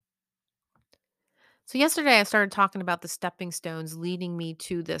So yesterday I started talking about the stepping stones leading me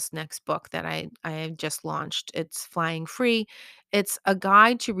to this next book that I have just launched. It's Flying Free. It's a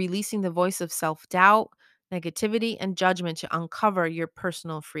guide to releasing the voice of self-doubt, negativity, and judgment to uncover your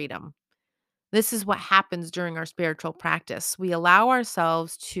personal freedom. This is what happens during our spiritual practice. We allow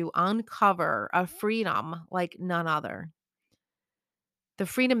ourselves to uncover a freedom like none other. The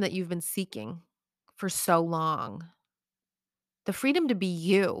freedom that you've been seeking for so long. The freedom to be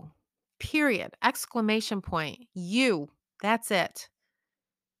you. Period. Exclamation point. You. That's it.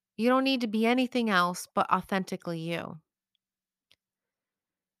 You don't need to be anything else but authentically you.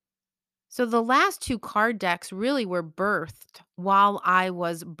 So the last two card decks really were birthed while I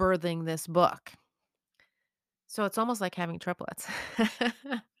was birthing this book. So it's almost like having triplets.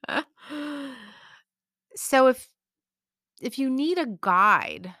 So if you need a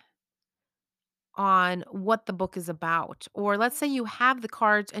guide on what the book is about, or let's say you have the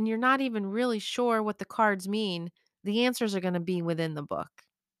cards and you're not even really sure what the cards mean, the answers are going to be within the book.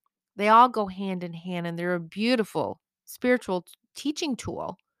 They all go hand in hand and they're a beautiful spiritual teaching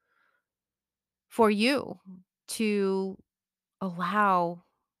tool for you to allow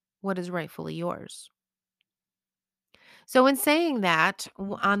what is rightfully yours. So, in saying that,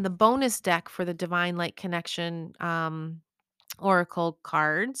 on the bonus deck for the Divine Light Connection Oracle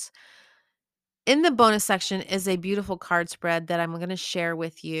cards, in the bonus section is a beautiful card spread that I'm going to share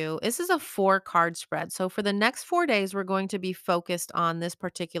with you. This is a 4 card spread. So, for the next 4 days, we're going to be focused on this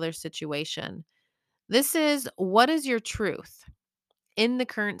particular situation. This is what is your truth in the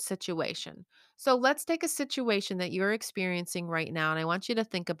current situation. So let's take a situation that you're experiencing right now. And I want you to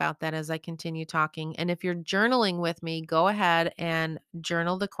think about that as I continue talking. And if you're journaling with me, go ahead and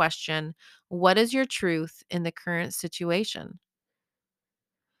journal the question: what is your truth in the current situation?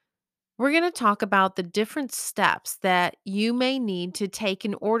 We're going to talk about the different steps that you may need to take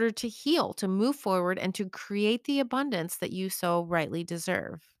in order to heal, to move forward, and to create the abundance that you so rightly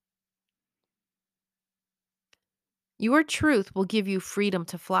deserve. Your truth will give you freedom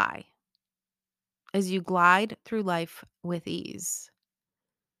to fly as you glide through life with ease.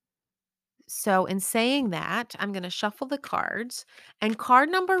 So, in saying that, I'm going to shuffle the cards, and card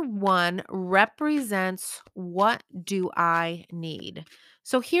number 1 represents what do I need.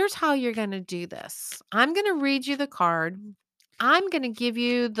 So, here's how you're going to do this. I'm going to read you the card. I'm going to give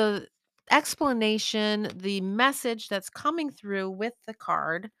you the explanation, the message that's coming through with the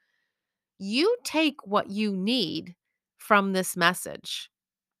card. You take what you need from this message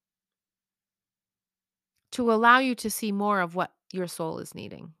to allow you to see more of what your soul is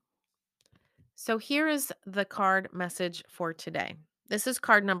needing. So here is the card message for today. This is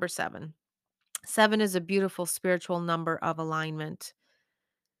card number 7. 7 is a beautiful spiritual number of alignment.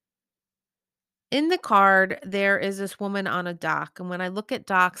 In the card, there is this woman on a dock. And when I look at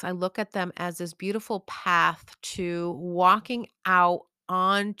docks, I look at them as this beautiful path to walking out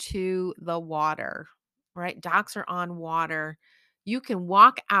onto the water, right? Docks are on water. You can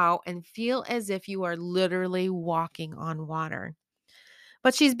walk out and feel as if you are literally walking on water.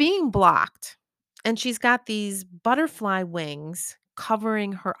 But she's being blocked, and she's got these butterfly wings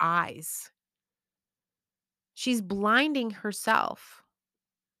covering her eyes. She's blinding herself.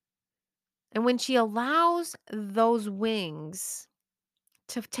 And when she allows those wings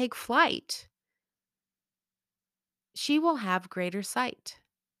to take flight, she will have greater sight.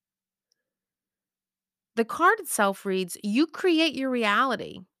 The card itself reads, "You create your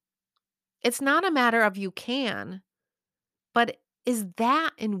reality. It's not a matter of you can, but is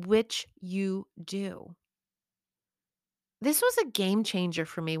that in which you do." This was a game changer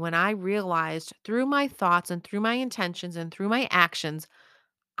for me when I realized through my thoughts and through my intentions and through my actions,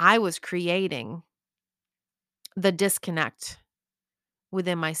 I was creating the disconnect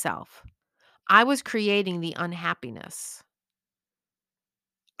within myself. I was creating the unhappiness.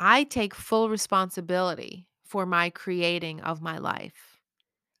 I take full responsibility for my creating of my life.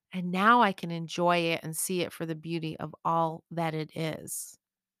 And now I can enjoy it and see it for the beauty of all that it is.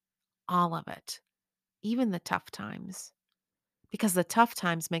 All of it, even the tough times, because the tough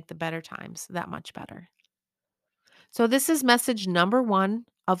times make the better times that much better. So, this is message number 1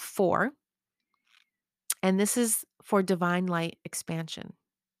 of 4, and this is for divine light expansion.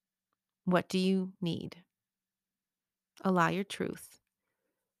 What do you need? Allow your truth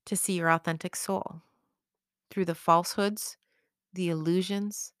to see your authentic soul through the falsehoods, the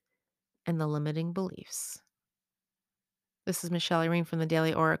illusions, and the limiting beliefs. This is Michelle Irene from the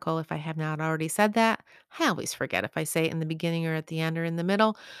Daily Oracle. If I have not already said that, I always forget if I say it in the beginning or at the end or in the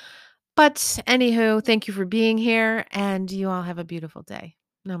middle. But anywho, thank you for being here, and you all have a beautiful day.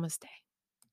 Namaste.